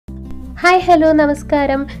Hi hello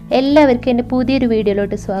നമസ്കാരം എല്ലാവർക്കും എൻ്റെ പുതിയൊരു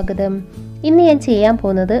വീഡിയോയിലോട്ട് സ്വാഗതം. ഇന്ന് ഞാൻ ചെയ്യാൻ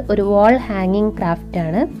പോകുന്നത് ഒരു വാൾ ഹാങ്ങിങ്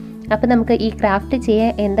ക്രാഫ്റ്റാണ്. അപ്പോൾ നമുക്ക് ഈ ക്രാഫ്റ്റ്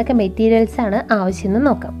ചെയ്യാൻ എന്തൊക്കെ മെറ്റീരിയൽസാണ് ആവശ്യമെന്ന്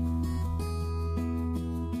നോക്കാം.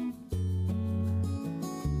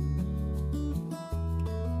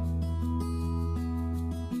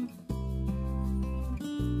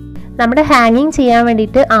 നമ്മുടെ ഹാങ്ങിങ് ചെയ്യാൻ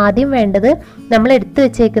വേണ്ടിയിട്ട് ആദ്യം വേണ്ടത് നമ്മൾ എടുത്തു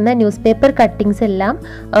വെച്ചേക്കുന്ന ന്യൂസ് പേപ്പർ കട്ടിങ്സ് എല്ലാം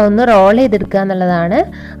ഒന്ന് റോൾ ചെയ്തെടുക്കുക എന്നുള്ളതാണ്.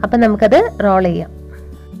 അപ്പം നമുക്കത് റോൾ ചെയ്യാം.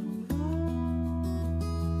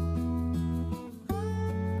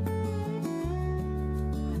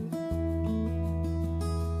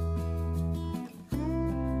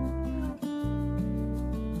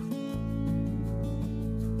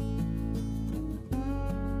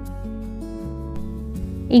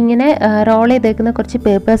 ഇങ്ങനെ റോൾ ചെയ്തേക്കുന്ന കുറച്ച്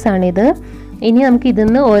പേപ്പേഴ്സാണിത്. ഇനി നമുക്ക്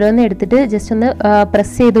ഇതിന്ന് ഓരോന്ന് എടുത്തിട്ട് ജസ്റ്റ് ഒന്ന്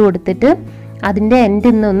പ്രസ് ചെയ്ത് കൊടുത്തിട്ട് അതിൻ്റെ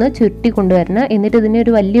എൻഡിൽ നിന്നൊന്ന് ചുരുട്ടി കൊണ്ടുവരണം. എന്നിട്ട് ഇതിനെ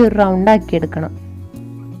ഒരു വലിയൊരു റൗണ്ടാക്കി എടുക്കണം.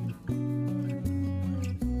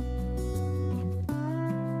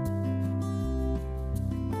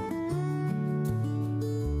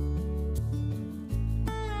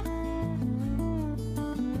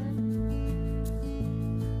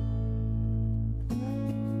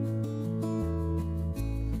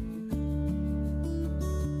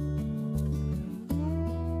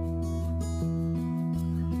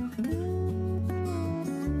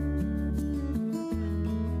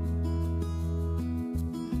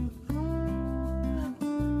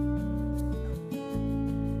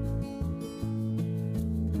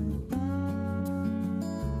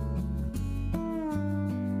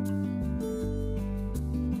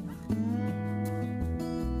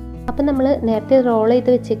 അപ്പം നമ്മൾ നേരത്തെ റോൾ ചെയ്ത്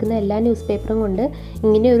വെച്ചേക്കുന്ന എല്ലാ ന്യൂസ് പേപ്പറും കൊണ്ട്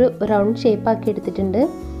ഇങ്ങനെ ഒരു റൗണ്ട് ഷേപ്പ് ആക്കി എടുത്തിട്ടുണ്ട്.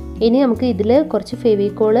 ഇനി നമുക്ക് ഇതിൽ കുറച്ച്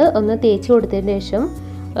ഫെവിക്കോള് ഒന്ന് തേച്ച് കൊടുത്തതിന് ശേഷം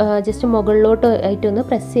ജസ്റ്റ് മുകളിലോട്ട് ആയിട്ടൊന്ന്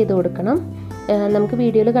പ്രസ് ചെയ്ത് കൊടുക്കണം. നമുക്ക്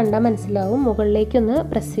വീഡിയോയിൽ കണ്ടാൽ മനസ്സിലാവും. മുകളിലേക്കൊന്ന്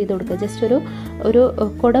പ്രസ് ചെയ്ത് കൊടുക്കുക. ജസ്റ്റ് ഒരു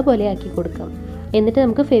കുട പോലെ ആക്കി കൊടുക്കാം. എന്നിട്ട്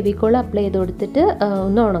നമുക്ക് ഫെവിക്കോൾ അപ്ലൈ ചെയ്ത് കൊടുത്തിട്ട്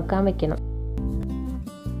ഒന്ന് ഉണക്കാൻ വെക്കണം.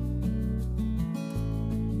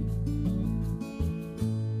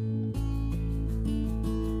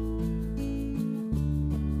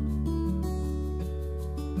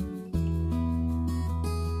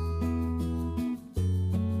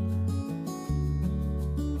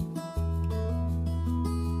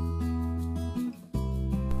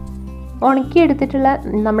 ഉണക്കിയെടുത്തിട്ടുള്ള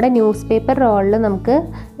നമ്മുടെ ന്യൂസ് പേപ്പർ റോളിൽ നമുക്ക്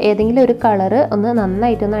ഏതെങ്കിലും ഒരു കളറ് ഒന്ന്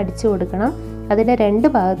നന്നായിട്ടൊന്ന് അടിച്ചു കൊടുക്കണം. അതിൻ്റെ രണ്ട്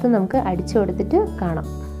ഭാഗത്തും നമുക്ക് അടിച്ചു കൊടുത്തിട്ട് കാണാം.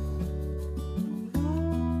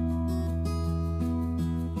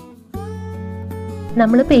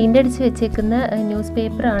 നമ്മൾ പെയിൻ്റ് അടിച്ച് വെച്ചേക്കുന്ന ന്യൂസ്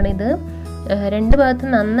പേപ്പറാണിത്. രണ്ട്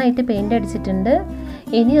ഭാഗത്തും നന്നായിട്ട് പെയിൻ്റ് അടിച്ചിട്ടുണ്ട്.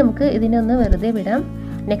 ഇനി നമുക്ക് ഇതിനൊന്ന് വെറുതെ വിടാം.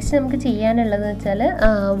 നെക്സ്റ്റ് നമുക്ക് ചെയ്യാനുള്ളത് വെച്ചാൽ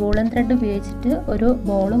വൂളൻ ത്രെഡ് ഉപയോഗിച്ചിട്ട് ഒരു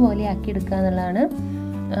ബോൾ പോലെ ആക്കി എടുക്കുക എന്നുള്ളതാണ്.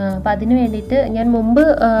 അപ്പം അതിന് വേണ്ടിയിട്ട് ഞാൻ മുമ്പ്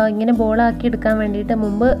ഇങ്ങനെ ബോളാക്കി എടുക്കാൻ വേണ്ടിയിട്ട്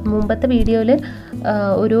മുമ്പത്തെ വീഡിയോയിൽ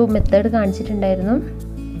ഒരു മെത്തേഡ് കാണിച്ചിട്ടുണ്ടായിരുന്നു.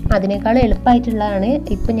 അതിനേക്കാൾ എളുപ്പമായിട്ടുള്ളതാണ്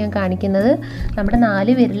ഇപ്പം ഞാൻ കാണിക്കുന്നത്. നമ്മുടെ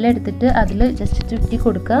 4 വിരലെടുത്തിട്ട് അതിൽ ജസ്റ്റ് ചുറ്റി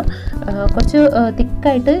കൊടുക്കുക. കുറച്ച്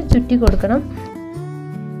തിക്കായിട്ട് ചുറ്റി കൊടുക്കണം.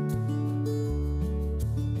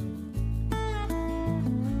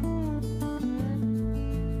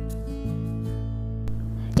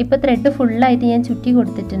 ഇപ്പോൾ ത്രെഡ് ഫുള്ളായിട്ട് ഞാൻ ചുറ്റി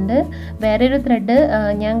കൊടുത്തിട്ടുണ്ട്. വേറൊരു ത്രെഡ്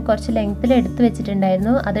ഞാൻ കുറച്ച് ലെങ്ത്തിൽ എടുത്ത്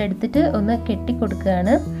വെച്ചിട്ടുണ്ടായിരുന്നു. അതെടുത്തിട്ട് ഒന്ന് കെട്ടി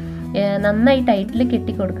കൊടുക്കുകയാണ്. നന്നായി ടൈറ്റിൽ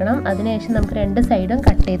കെട്ടി കൊടുക്കണം. അതിനുശേഷം നമുക്ക് 2 സൈഡും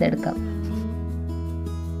കട്ട് ചെയ്തെടുക്കാം.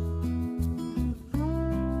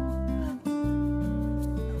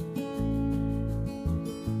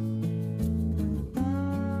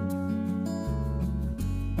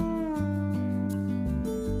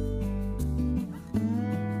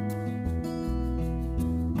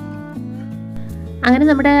 അങ്ങനെ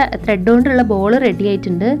നമ്മുടെ ത്രെഡ് കൊണ്ടുള്ള ബോൾ റെഡി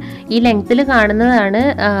ആയിട്ടുണ്ട്. ഈ ലെങ്ത്തിൽ കാണുന്നതാണ്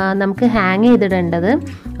നമുക്ക് ഹാങ് ചെയ്തിടേണ്ടത്.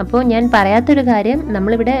 അപ്പോൾ ഞാൻ പറയാത്തൊരു കാര്യം,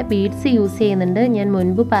 നമ്മളിവിടെ ബീഡ്സ് യൂസ് ചെയ്യുന്നുണ്ട്. ഞാൻ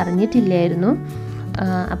മുൻപ് പറഞ്ഞിട്ടില്ലായിരുന്നു.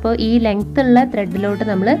 അപ്പോൾ ഈ ലെങ്ത്തുള്ള ത്രെഡിലോട്ട്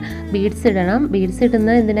നമ്മൾ ബീഡ്സ് ഇടണം. ബീഡ്സ്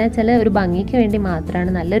ഇടുന്നത് എന്തിനാ വെച്ചാൽ ഒരു ഭംഗിക്ക് വേണ്ടി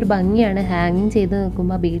മാത്രമാണ്. നല്ലൊരു ഭംഗിയാണ് ഹാങ്ങിങ് ചെയ്ത്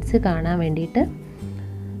നിൽക്കുമ്പോൾ ബീഡ്സ് കാണാൻ വേണ്ടിയിട്ട്.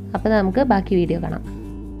 അപ്പോൾ നമുക്ക് ബാക്കി വീഡിയോ കാണാം.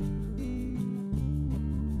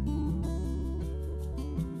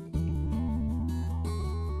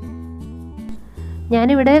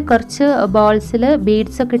 ഞാനിവിടെ കുറച്ച് ബോൾസിൽ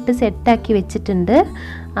ബീഡ്സൊക്കെ ഇട്ട് സെറ്റാക്കി വെച്ചിട്ടുണ്ട്.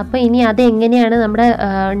 അപ്പോൾ ഇനി അതെങ്ങനെയാണ് നമ്മുടെ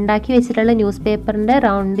ഉണ്ടാക്കി വെച്ചിട്ടുള്ള ന്യൂസ് പേപ്പറിൻ്റെ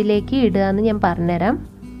റൗണ്ടിലേക്ക് ഇടുക എന്ന് ഞാൻ പറഞ്ഞുതരാം.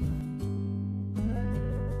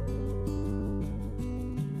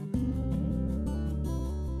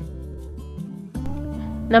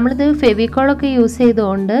 നമ്മളിത് ഫെവിക്കോളൊക്കെ യൂസ്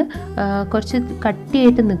ചെയ്തുകൊണ്ട് കുറച്ച്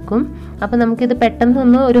കട്ടിയായിട്ട് നിൽക്കും. അപ്പോൾ നമുക്കിത്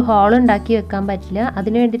പെട്ടെന്നൊന്നും ഒരു ഹോൾ ഉണ്ടാക്കി വെക്കാൻ പറ്റില്ല.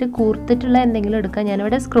 അതിന് വേണ്ടിയിട്ട് കൂർത്തിട്ടുള്ള എന്തെങ്കിലും എടുക്കാം.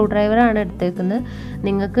 ഞാനിവിടെ സ്ക്രൂ ഡ്രൈവറാണ് എടുത്തേക്കുന്നത്.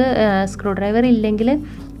 നിങ്ങൾക്ക് സ്ക്രൂ ഡ്രൈവർ ഇല്ലെങ്കിൽ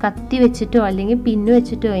കത്തി വെച്ചിട്ടോ അല്ലെങ്കിൽ പിന്ന്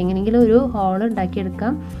വെച്ചിട്ടോ എങ്ങനെയെങ്കിലും ഒരു ഹോൾ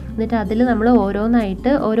ഉണ്ടാക്കിയെടുക്കാം. എന്നിട്ട് അതിൽ നമ്മൾ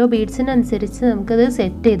ഓരോന്നായിട്ട് ഓരോ ബീഡ്സിനനുസരിച്ച് നമുക്കത്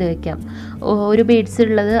സെറ്റ് ചെയ്ത് വെക്കാം. ഒരു ബീഡ്സ്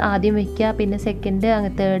ഉള്ളത് ആദ്യം വെക്കുക, പിന്നെ സെക്കൻഡ്,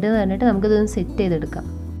 അങ്ങനെ തേർഡ് എന്ന് പറഞ്ഞിട്ട് നമുക്കിതൊന്ന് സെറ്റ് ചെയ്തെടുക്കാം.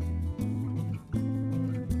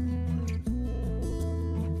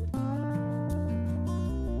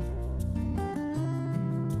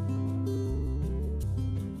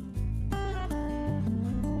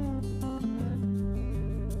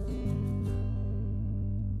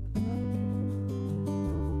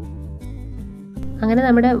 അങ്ങനെ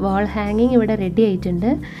നമ്മുടെ വാൾ ഹാങ്ങിങ് ഇവിടെ റെഡി ആയിട്ടുണ്ട്.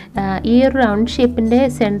 ഈ ഒരു റൗണ്ട് ഷേപ്പിൻ്റെ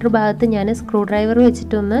സെൻറ്റർ ഭാഗത്ത് ഞാൻ സ്ക്രൂ ഡ്രൈവർ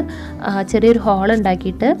വെച്ചിട്ടൊന്ന് ചെറിയൊരു ഹോൾ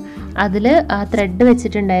ഉണ്ടാക്കിയിട്ട് അതിൽ ത്രെഡ്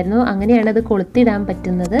വെച്ചിട്ടുണ്ടായിരുന്നു. അങ്ങനെയാണ് അത് കൊളുത്തിടാൻ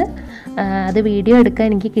പറ്റുന്നത്. അത് വീഡിയോ എടുക്കാൻ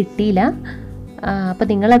എനിക്ക് കിട്ടിയില്ല. അപ്പോൾ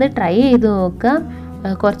നിങ്ങളത് ട്രൈ ചെയ്ത് നോക്കുക.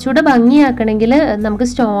 കുറച്ചുകൂടെ ഭംഗിയാക്കണമെങ്കിൽ നമുക്ക്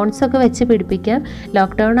സ്റ്റോൺസൊക്കെ വെച്ച് പിടിപ്പിക്കാം.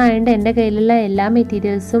 ലോക്ക്ഡൗൺ ആയതുകൊണ്ട് എൻ്റെ കയ്യിലുള്ള എല്ലാ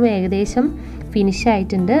മെറ്റീരിയൽസും ഏകദേശം ഫിനിഷ്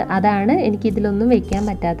ആയിട്ടുണ്ട്. അതാണ് എനിക്കിതിലൊന്നും വെക്കാൻ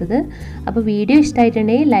പറ്റാത്തത്. അപ്പോൾ വീഡിയോ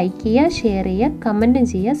ഇഷ്ടമായിട്ടുണ്ടെങ്കിൽ ലൈക്ക് ചെയ്യുക, ഷെയർ ചെയ്യുക, കമൻറ്റും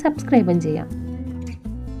ചെയ്യുക, സബ്സ്ക്രൈബും ചെയ്യുക.